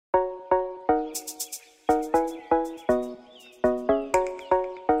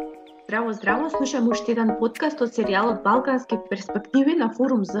Здраво, слушам уште еден подкаст од серијалот Балкански.Перспективи на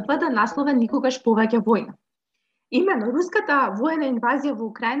форум ЗФД насловен Никогаш повеќе војна. Имено, руската војна инвазија во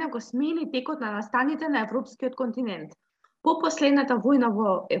Украина го смени текот на настаните на европскиот континент. По последната војна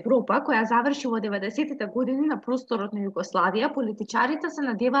во Европа, која заврши во 90-тите години на просторот на Југославија, политичарите се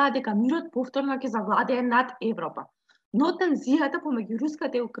надеваа дека мирот повторно ќе завладее над Европа. Но тензијата помеѓу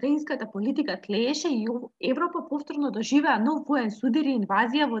руската и украинската политика тлееше и Европа повторно доживеа нов воен судар и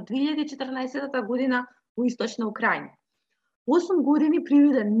инвазија во 2014 година во источна Украина. 8 години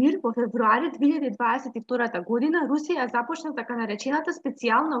привиден мир во февруари 2022 година Русија започна така наречената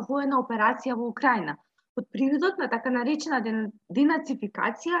специјална воена операција во Украина, под привидот на така наречена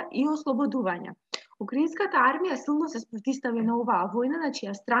денацификација и ослободување. Украинската армија силно се спротивстави на оваа војна, на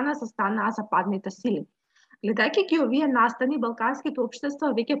чија страна застанаа западните сили. Гледајќи ги овие настани, балканските општества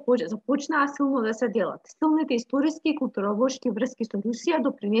веќе започнаа силно да се делат. Силните историски и културолошки врски со Русија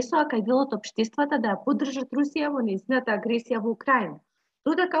допринесоа кај дел од општествата да ја поддржат Русија во нејзината агресија во Украина.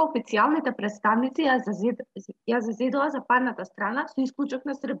 Додека официјалните представници ја зазедоа западната страна со исклучок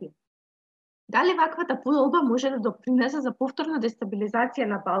на Србија. Дали ваквата поделба може да допринесе за повторна дестабилизација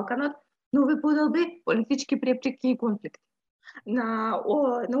на Балканот, нови поделби, политички препреки и конфликти? На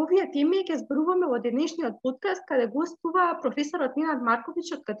овие теми ќе зборуваме во денешниот подкаст, каде гостува професорот Ненад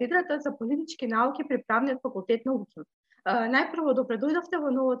Марковиќ од Катедрата за политички науки при Правниот факултет на UKIM. Најпрво добре дојдовте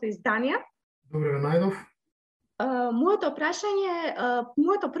во новото издание. Добре ве најдов. Моето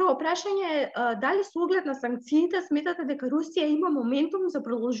прво прашање е дали со оглед на санкциите сметате дека Русија има моментум за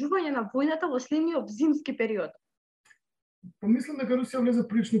продолжување на војната во следниот зимски период? Мислам дека Русија влезе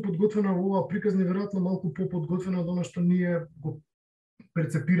прилично подготвена во оваа приказни, веројатно малку поподготвена од она што ние го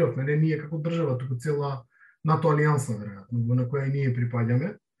перцепиравме, не ние како држава, туку цела НАТО алијанса, веројатно, во на која и ние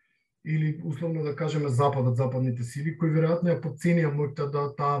припаѓаме, или условно да кажеме Западот, западните сили, кои веројатно ја подценија моќта да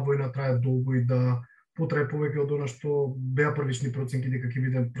таа војна трае долго и да потрае повеќе од она што беа првични проценки дека ќе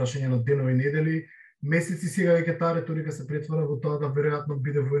биде прашање на денови, недели, месеци. Сега веќе таа реторика се претвара во тоа да веројатно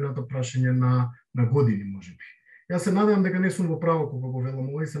биде војната прашање на години, можеби. Јас се надевам дека не сум во право кога го велам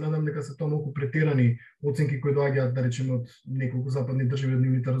ова и се надевам дека се тоа малку претерани оценки кои доаѓаат, да речеме, од неколку западни држави, од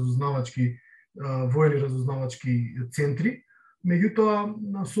нивните разузнавачки, воени разузнавачки центри.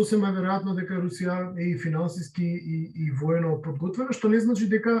 Меѓутоа, сосема е веројатно дека Русија е и финансиски и воено подготвена, што не значи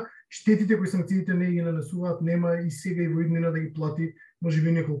дека штетите кои санкциите не ги нанесуваат нема и сега и во иднина да ги плати,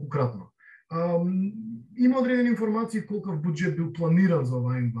 можеби неколкократно. Има одредени информации колкав буџет бил планиран за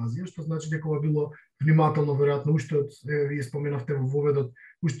оваа инвазија, што значи дека ова било внимателно, веројатно, уште од, вие споменавте во воведот,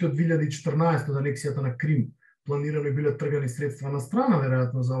 уште од 2014 од анексијата на Крим, планирано и биле тргани средства на страна,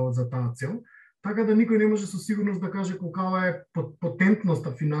 веројатно, за таа цел, така да никој не може со сигурност да каже колкава е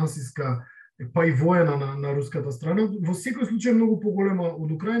потентноста финансиска, па и воена на руската страна. Во секој случај многу поголема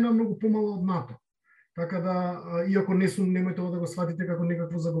од Украина, многу помала од НАТО. Така да, иако немојте ова да го сватите како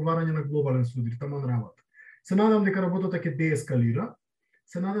некакво заговарање на глобален судар, таман работа. Се надам дека работата ќе деескалира,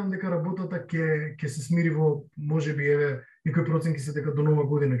 се надам дека работата ќе се смири во, можеби, некои проценки се дека до нова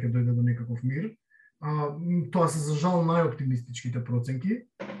година ќе дојде до некаков мир. Тоа се за жал најоптимистичките проценки.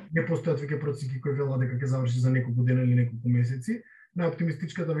 Не постојат веќе проценки кои велат дека ќе заврши за неколку дена или неколку месеци.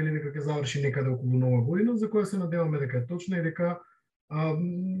 Најоптимистичката вели дека ќе заврши некаде околу нова година, за која се надеваме дека е точна и дека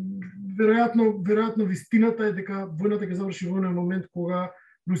веројатно вистината е дека војната ќе заврши во оној момент кога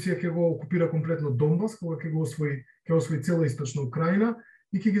Русија ќе го окупира комплетно Донбас, кога ќе го освои цела источна Украина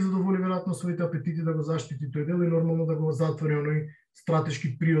и ќе ги задоволи веројатно своите апетити да го заштити тој дел и нормално да го затвори оној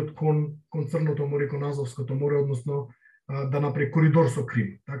стратешки приот кон Црното море, кон Азовското море, односно да направи коридор со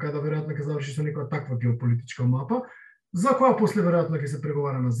Крим. Така да веројатно ќе заврши со некоја таква геополитичка мапа, за која после веројатно ќе се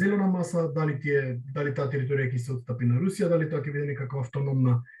преговара на зелена маса, дали таа територија ќе се отстапи на Русија, дали тоа ќе биде некаква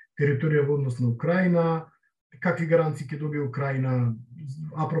автономна територија во однос на Украина, какви гаранции ќе добие Украина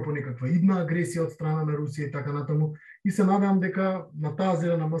апропо некаква идна агресија од страна на Русија и така натаму. И се надевам дека на таа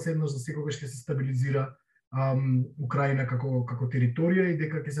зелена маса еднаш за секогаш ќе се стабилизира Украина како територија и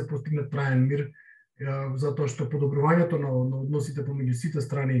дека ќе се постигне траен мир, затоа што подобрувањето на односите помеѓу сите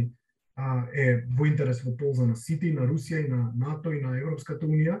страни е во интерес, во полза на сите, и на Русија, и на НАТО, и на Европската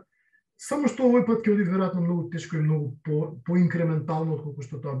унија. Само што овој пат ќе оди веројатно многу тешко и многу поинкрементално отколку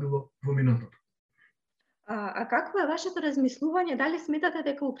што тоа било во минатото. А какво е вашето размислување? Дали сметате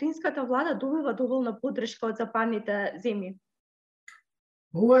дека украинската влада добива доволна поддршка од западните земји?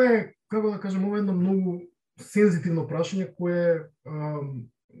 Ова е, како да кажем, ова е едно многу сензитивно прашање кое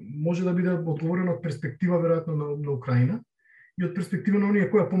може да биде одговорено од перспектива веројатно на Украина и од перспектива на оние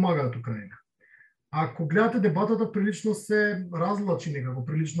кои помагаат Украина. Ако гледате дебатата, прилично се разлачи некако,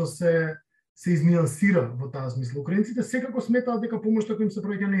 прилично се изниансира во таа смисла. Украинците секако сметаат дека помошта која им се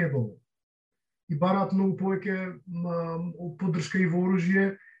праќа не е доволна. и бараат многу повеќе поддршка и во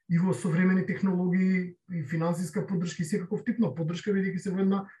оружје, и во современи технологии, и финансиска поддршка, и секаков тип на поддршка, бидејќи се во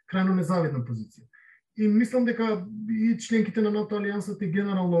една крајно незавидна позиција. И мислам дека и членките на НАТО алијансата и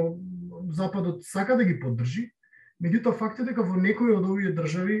генерално Западот сака да ги поддржи, меѓутоа факт е дека во некои од овие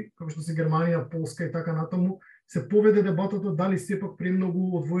држави, како што се Германија, Полска и така натаму, се поведе дебатата дали сепак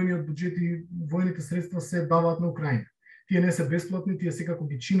премногу од војниот буџет и војните средства се даваат на Украина. Тие не се бесплатни, тие секако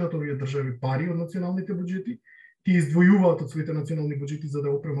ги чинат овие држави пари од националните буџети, тие издвојуваат од своите национални буџети за да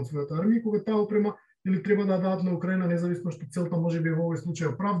опремат својата армија, кога таа опрема или треба да дадат на Украина, независно што целта можеби во овој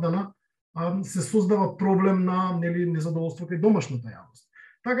случај оправдана, се создава проблем на незадоволство кај домашната јавност.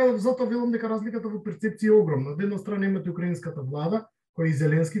 Така затоа велам дека разликата во перцепција е огромна. Од една страна имате украинската влада, кој и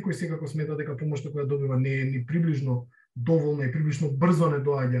Зеленски, кој секако смета дека помошта која добива не е ни приближно доволна и приближно брзо не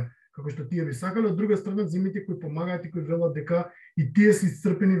доаѓа како што тие би сакале, од друга страна земите кои помагаат и кои велат дека и тие се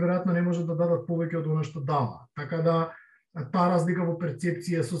исцрпени, веројатно не можат да дадат повеќе од она што дава. Така да таа разлика во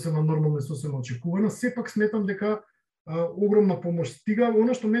перцепција е сосема нормална и сосема очекувана. Сепак сметам дека огромна помош стига.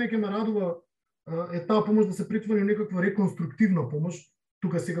 Она што мене ќе ме радува е таа помош да се претвори во некаква реконструктивна помош.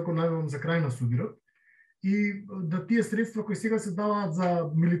 Тука секако најавам за крај на судирот. И да тие средства кои сега се даваат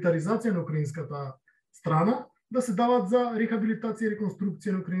за милитаризација на украинската страна, да се даваат за рехабилитација и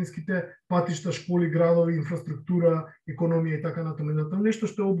реконструкција на украинските патишта, школи, градови, инфраструктура, економија и така натаму. Нешто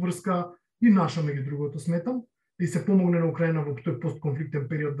што е обврска и наша меѓу другото сметам, и се помогне на Украина во тој постконфликтен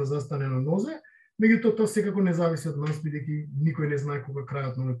период да застане на нозе, меѓутоа тоа секако не зависи од нас, бидејќи никој не знае кога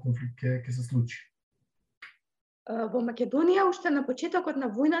крајот на овој конфликт ќе се случи. Во Македонија уште на почетокот на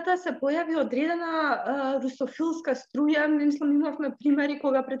војната се појави одредена русофилска струја. Мислам, имавме примери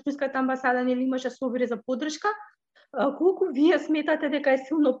кога пред руската амбасада нели имаше собори за поддршка. Колку вие сметате дека е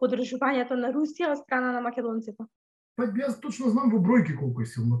силно поддржувањето на Русија од страна на македонците? Па јас точно знам во бројки колку е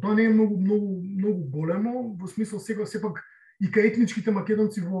силно. Тоа не е многу големо, во смисол сега сепак и кај етничките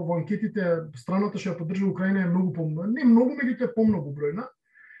македонци во анкетите страната што ја поддржува Украина е многу не многу, меѓутоа е помногу бројна.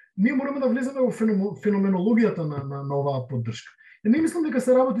 Ние мораме да влеземе во феноменологијата на оваа поддршка. Не мислам дека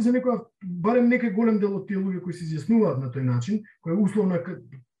се работи за некоја, барем некој голем дел од тие луѓе кои се изјаснуваат на тој начин, кои условно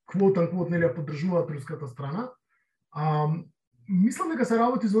квот нели ја поддржуваат руската страна. Мислам дека се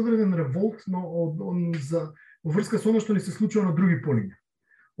работи за одреден револт во врска со она што ни се случува на други полиња.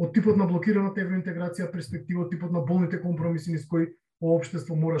 Од типот на блокираната евроинтеграција перспектива, од типот на болните компромиси низ кои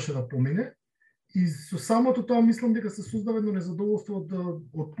општество мораше да помине. И со самото тоа мислам дека се создава едно незадоволство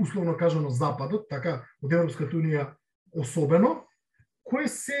од условно кажано Западот, така од Европската унија особено, кое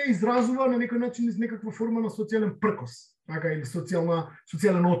се изразува на некој начин из некаква форма на социјален пркос, така или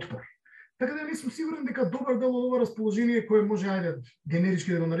социјален отпор. Така да не сум сигурен дека добар дел од ова расположение кое може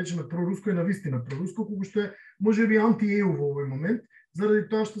генерички да го наречеме проруско е навистина проруско, колку што е можеби анти-ЕУ во овој момент, заради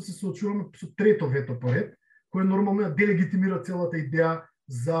тоа што се соочуваме со трето вето поред, кое нормално делегитимира целата идеја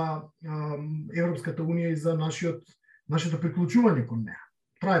за Европската унија и за нашето приклучување кон неа.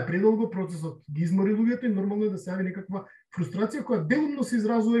 Трае предолго, процесот ги измори луѓето и нормално е да се јави некаква фрустрација која делумно се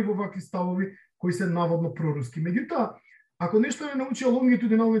изразува и во вакви ставови кои се наводно проруски. Меѓутоа, ако нешто не научија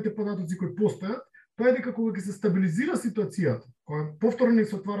лонгитудиналните податоци кои постојат, тоа е дека кога ќе се стабилизира ситуацијата, кога повторно не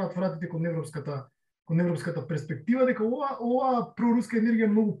се отвараат вратите кон европската перспектива, дека ова проруска енергија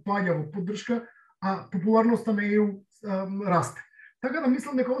многу паѓа во поддршка, а популарноста на ЕУ расте. Така да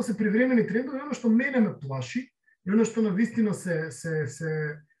мислам дека ова се привремени трендови, оно што мене ме плаши, и оно што навистина се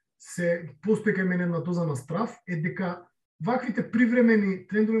постои кај мене на доза на страв, е дека ваквите привремени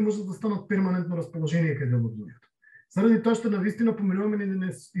трендови можат да станат перманентно расположение кај дел од луѓето. Заради тоа што навистина поминуваме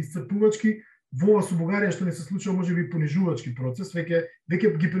не исцрпувачки, во ова со Бугарија што не се случува можеби понижувачки процес,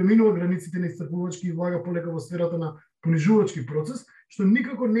 веќе ги преминува границите на исцрпувачки и влага полека во сферата на понижувачки процес, што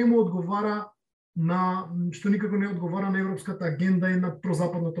никако не одговара на европската агенда и на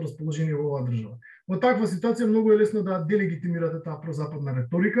прозападното расположение во оваа држава. Во таква ситуација многу е лесно да делегитимирате таа прозападна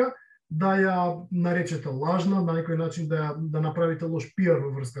реторика, да ја наречете лажна, на некој начин да направите лош пиар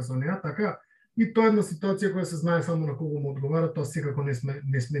во врска со неа, така. И тоа е една ситуација која се знае само на кого му одговара, тоа секако не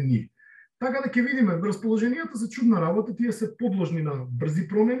сме ние. Така да ќе видиме, расположенијата се чудна работа, тие се подложни на брзи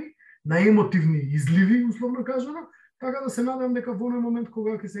промени, на емотивни изливи, условно кажано. Така да се надам дека во оној момент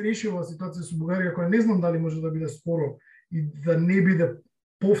кога ќе се реши оваа ситуација со Бугарија, која не знам дали може да биде скоро и да не биде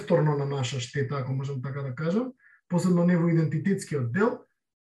повторно на наша штета, ако можам така да кажам, посебно не во идентитетскиот дел,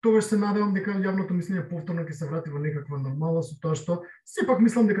 тогаш се надевам дека јавното мислење повторно ќе се врати во некаква нормала, со тоа што сепак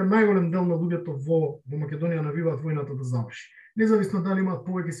мислам дека најголем дел на луѓето во Македонија навиваат војната да заврши. Независно дали имаат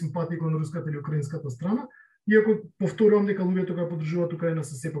повеќе симпатии кон руската или украинската страна, иако повторувам дека луѓето кои поддржуваат Украина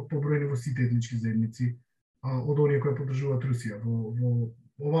се сепак поброени во сите етнички заедници од оние кои поддржуваат Русија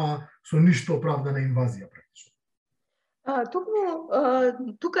во Оваа со ништо оправдана инвазија практично.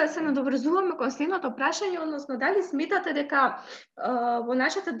 Тука се надоврзуваме кон следното прашање, односно дали сметате дека во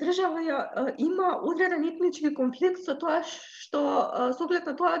нашата држава има одреден етнички конфликт со тоа што со оглед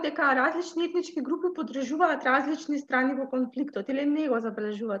на тоа дека различни етнички групи поддржуваат различни страни во конфликтот, или не го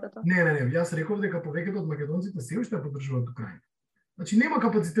забележувате тоа? Не, јас реков дека повеќето од македонците се уште поддржуваат Украина. Значи нема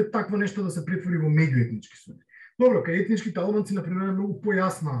капацитет такво нешто да се претвори во меѓуетнички суди. Добро, кај етничките албанци на пример е многу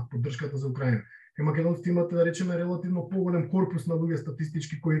појасна поддршката за Украина. Кај македонците имате, да речеме, релативно поголем корпус на луѓе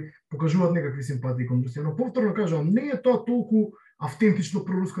статистички кои покажуваат некакви симпатии кон Русија, но повторно кажувам, не е тоа толку автентично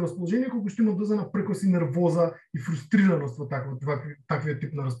проруско расположение колку што има доза на прекоси нервоза и фрустрираност во таквиот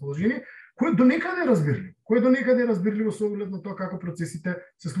тип на расположение, кој до некаде е разбирливо со оглед на тоа како процесите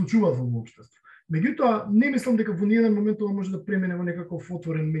се случуваат во општество. Меѓутоа, не мислам дека во ниеден момент тоа може да премине во некаков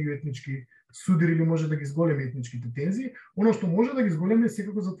отворен меѓуетнички судир или може да ги зголеми етничките тензии. Оно што може да ги зголеми е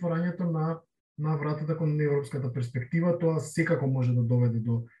секако затворањето на вратата кон европската перспектива. Тоа секако може да доведе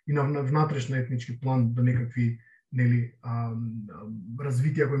до и на внатрешно етнички план до некакви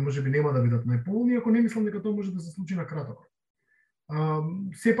развитија кои можеби нема да бидат најповолни, ако не мислам дека тоа може да се случи на краток.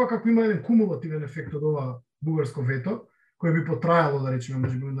 Сепак ако има еден кумулативен ефект од ова бугарско вето, кој би потрајало, да речеме,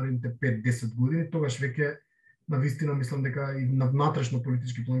 можеби на наредните 5-10 години, тогаш веќе на вистина мислам дека и на внатрешно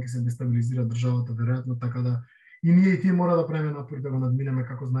политички план ќе се дестабилизира државата, веројатно, така да и ние и тие мора да правиме напори да го надминеме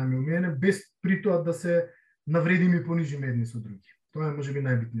како знаеме умеене, без при тоа да се навредиме и понижиме едни со други. Тоа е можеби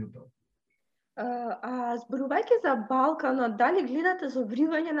најбитниот дел. Зборувајќи за Балканот, дали гледате за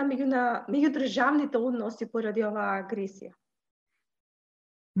вривање на меѓудржавните односи поради оваа агресија?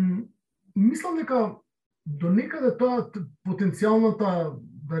 Мислам дека до некаде тоа потенцијалната,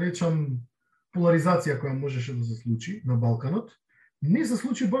 да речам, поларизација која можеше да се случи на Балканот, не се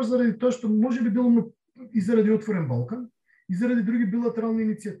случи баш заради тоа што можеби делумно и заради отворен Балкан, и заради други билатерални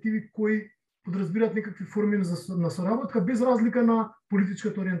иницијативи кои подразбираат некакви форми на соработка без разлика на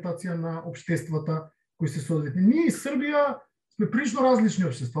политичката ориентација на општествата кои се соодветни. Ние и Србија сме прилично различни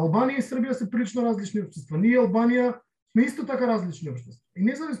општества. Албанија и Србија се прилично различни општества. Ние и Албанија сме исто така различни општества. И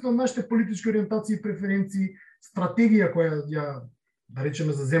независно од нашите политички ориентации и преференции, стратегија која ја, да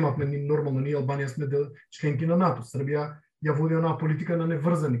речеме, заземавме, нормално ние Албанија сме членки на НАТО. Србија ја води онаа политика на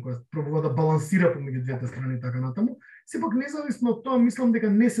неврзани, која пробува да балансира помеѓу двете страни така натаму. Сепак независно од тоа, мислам дека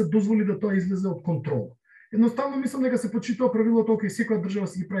не се дозволи да тоа излезе од контрола. Едноставно мислам дека се почитува правилото кога секоја држава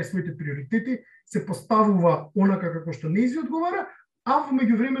си ги прави своите приоритети, се поставува онака како што нејзи одговара, а во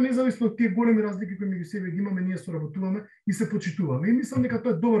меѓувреме независно од тие големи разлики кои меѓу себе ги имаме, ние соработуваме и се почитуваме. И мислам дека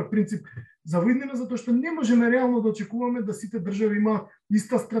тоа е добар принцип за воиднина, затоа што не можеме реално да очекуваме да сите држави имаат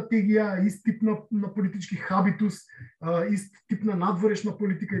иста стратегија, ист тип на политички хабитус, ист тип на надворешна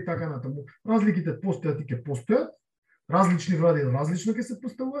политика и така натаму. Разликите постојат и ќе постојат, различни влади различно ќе се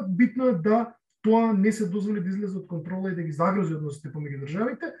поставуваат. Битно е да тоа не се дозволи да излезе од контрола и да ги загрози односите помеѓу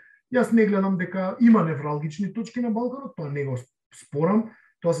државите. Јас не гледам дека има невралгични точки на Балканот, тоа не го спорам,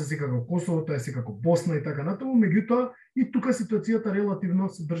 тоа се секако Косово, тоа е секако Босна и така натаму, меѓутоа и тука ситуацијата релативно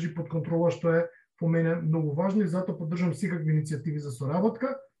се држи под контрола, што е по мене многу важно и затоа поддржам секакви иницијативи за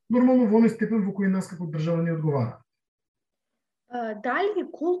соработка, нормално во оној степен во кој нас како држава не одговара. Дали и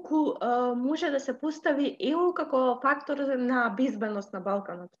колку може да се постави ЕУ како фактор на безбедност на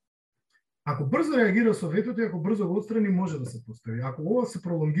Балканот? Ако брзо реагира Советот и ако брзо го отстрани, може да се постави. Ако ова се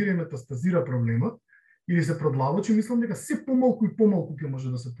пролонгира и метастазира проблемот, или се продлабочи, мислам дека се помалку и помалку ќе може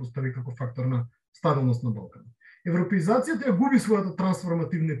да се постави како фактор на стабилност на Балканот. Европеизацијата ја губи својата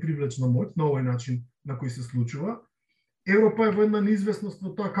трансформативна и привлечна моќ на овој начин на кој се случува. Европа е во една неизвестност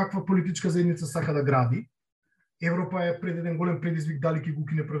во тоа каква политичка заедница сака да гради. Европа е пред еден голем предизвик дали ќе го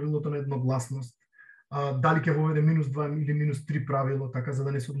укине правилото на едногласност, дали ќе воведе -2 или -3 правило, така за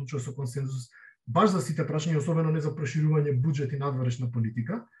да не се одлучува со консензус, баш за сите прашања, особено не за проширување буџет и надворешна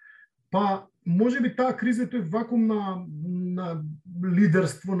политика. Па, можеби таа криза тој вакуум на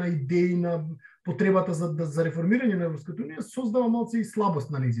лидерство, на идеи, на потребата за реформирање на Европската унија создава малце и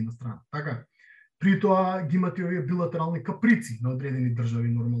слабост на нејзина страна. Така, при тоа ги имате овие билатерални каприци на одредени држави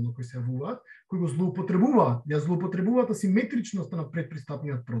нормално кои се јавуваат, кои го злоупотребуваат. Ја злоупотребуваат асиметричноста на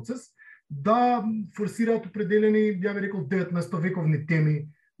предпристапниот процес, да форсираат определени, ја би рекол, 19 вековни теми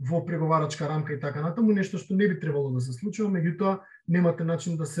во преговарачка рамка и така натаму, нешто што не би требало да се случува, меѓутоа немате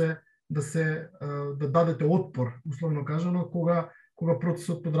начин да дадете отпор, условно кажано, кога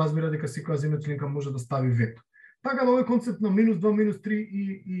процесот подразбира дека секоја земја членка може да стави вето. Така да овој концепт на -2, -3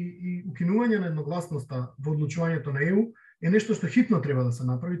 и укинување на едногласноста во одлучувањето на ЕУ е нешто што хитно треба да се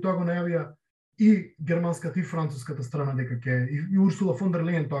направи. Тоа го најавија и германската и француската страна дека ќе и Урсула фон дер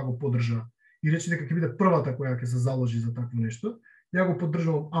Лејен тоа го поддржа и рече дека ќе биде првата која ќе се заложи за такво нешто. ја го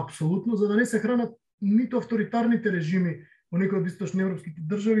поддржувам апсолутно, за да не се хранат ниту авторитарните режими во некои од источноевропските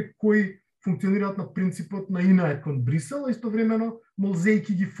држави кои функционираат на принципот на инает кон Брисел, а истовремено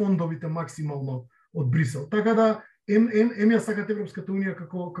молзејки ги фондовите максимално од Брисел. Така да ја сакат Европската унија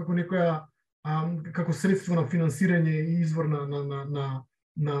како некоја како средство на финансирање и извор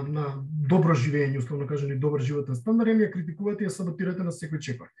на добро живење, условно кажано и добар животен стандард, ја критикувате и ја саботирате на секој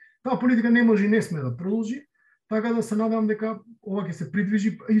чекор. Таа политика не може и не сме да продолжи, така да се надевам дека ова ќе се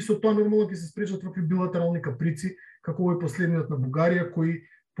придвижи и со тоа нормално ќе се спречат вакви билатерални каприци, како овој последниот на Бугарија, кои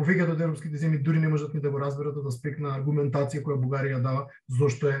повеќето од европските земји дури не можат ни да го разберат од аспект на аргументација која Бугарија дава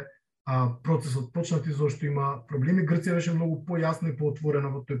зошто е процесот почнат и зошто има проблеми. Грција беше многу појасна и поотворена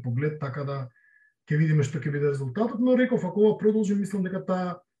во тој поглед, така да ќе видиме што ќе биде резултатот, но реков, ако ова продолжи, мислам дека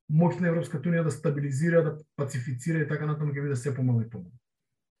таа моќ на Европската унија да стабилизира, да пацифицира и така натаму ќе биде се помалку и помалку.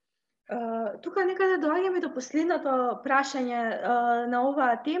 Тука некаде доаѓаме до последното прашање на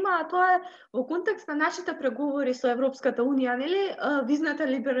оваа тема, а тоа е во контекст на нашите преговори со Европската унија, нели, визната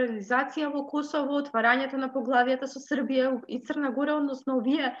либерализација во Косово, отварањето на поглавијата со Србија и Црна Гора, односно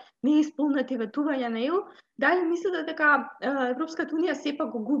овие неисполнети ветувања на ЕУ, дали мислите дека Европската унија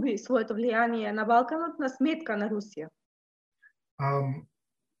сепак го губи своето влијание на Балканот на сметка на Русија?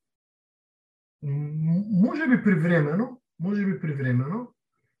 Можеби привремено,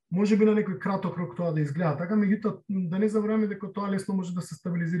 можеби на некој краток рок тоа да изгледа така, меѓутоа да не забораваме дека тоа лесно може да се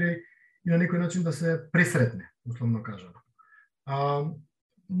стабилизира и на некој начин да се пресретне, условно кажано.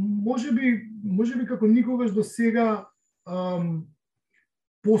 Можеби како никогаш до сега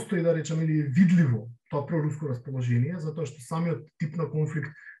постои, да речам, или видливо тоа проруско расположение, затоа што самиот тип на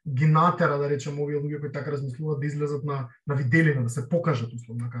конфликт ги натера, да речам, овие луѓе кои така размислуваат да излезат на виделина, да се покажат,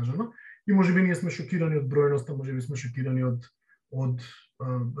 условно кажано. И можеби ние сме шокирани од бројноста, можеби сме шокирани од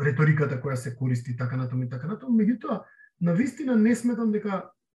реториката која се користи, така натаму и така натаму. Меѓутоа, навистина не сметам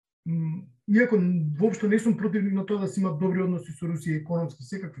дека, иако воопшто не сум противник на тоа да се имат добри односи со Русија, економски,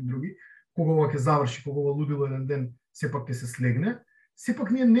 секакви други, кога ова ќе заврши, кога ова лудило еден ден сепак ќе се слегне,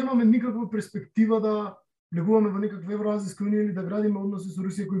 сепак ние немаме никаква перспектива да влегуваме во некаква евроазијска унија или да градиме односи со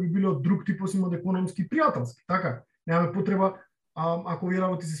Русија кои би биле од друг тип осим од економски и пријателски. Така, немаме потреба ако овие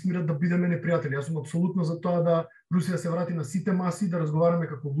работи се смират да бидеме непријатели. Јас сум апсолутно за тоа да Русија се врати на сите маси, да разговараме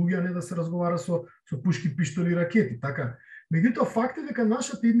како луѓе, а не да се разговара со пушки, пиштоли и ракети, така. Меѓутоа факт е дека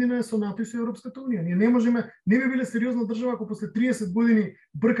нашата иднина е со НАТО и со Европската унија. Ние не би биле сериозна држава ако после 30 години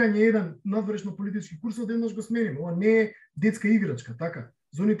бркање еден надврешно политички курс одеднаш го смениме. Ова не е детска играчка, така.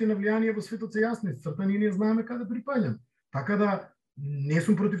 Зоните на влијание во светот се јасни, цртани, ние знаеме каде припаѓаме. Така да не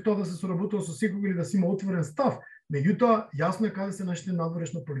сум против тоа да се соработува со секој или да се има отворен став. Меѓутоа, јасно е каде се нашите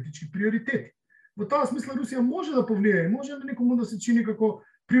надворешно политички приоритети. Во таа смисла Русија може да повлијае, може на некому да се чини како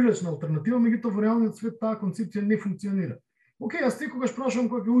привлечна алтернатива, меѓутоа во реалниот свет таа концепција не функционира. Океј, јас секогаш прашувам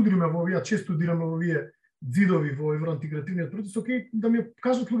кога ќе удриме во овие, често удираме во овие ѕидови во евроинтегративниот процес, океј, да ми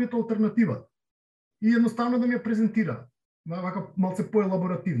кажат луѓето алтернатива и едноставно да ми ја презентираат, вака малце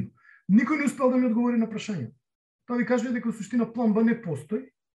поелаборативно. Никој не успел да ми одговори на прашањето. Тоа ви кажува дека во суштина план Б не постои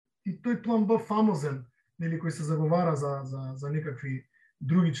и тој план Б фамозен, нели, кој се заговара за некакви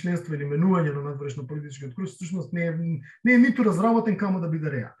други членства или менување на надворешно политичкиот курс, всушност не е ниту разработен камо да биде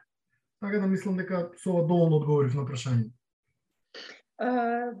реален. Така да мислам дека со ова доволно одговорив на прашањето.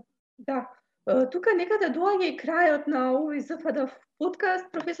 Да. Тука некаде доаѓа и крајот на овој ЗФД подкаст.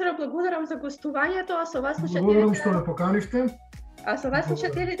 Професора, благодарам за гостувањето, а со вас слушателите... Благодарам што ме поканивте. А со вас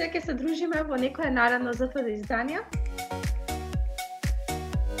слушателите ќе се дружиме во некое наредно ЗФД издание.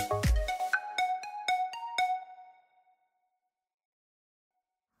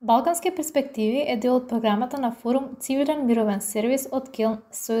 Балкански перспективи е дел од програмата на форум Цивилен мировен сервис од Келн,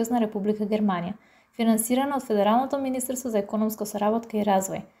 Сојузна Република Германија, финансирана од Федералното министерство за економска соработка и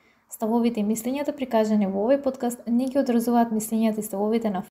развој. Ставовите и мислењата прикажани во овој подкаст не ги одразуваат мислењата и ставовите на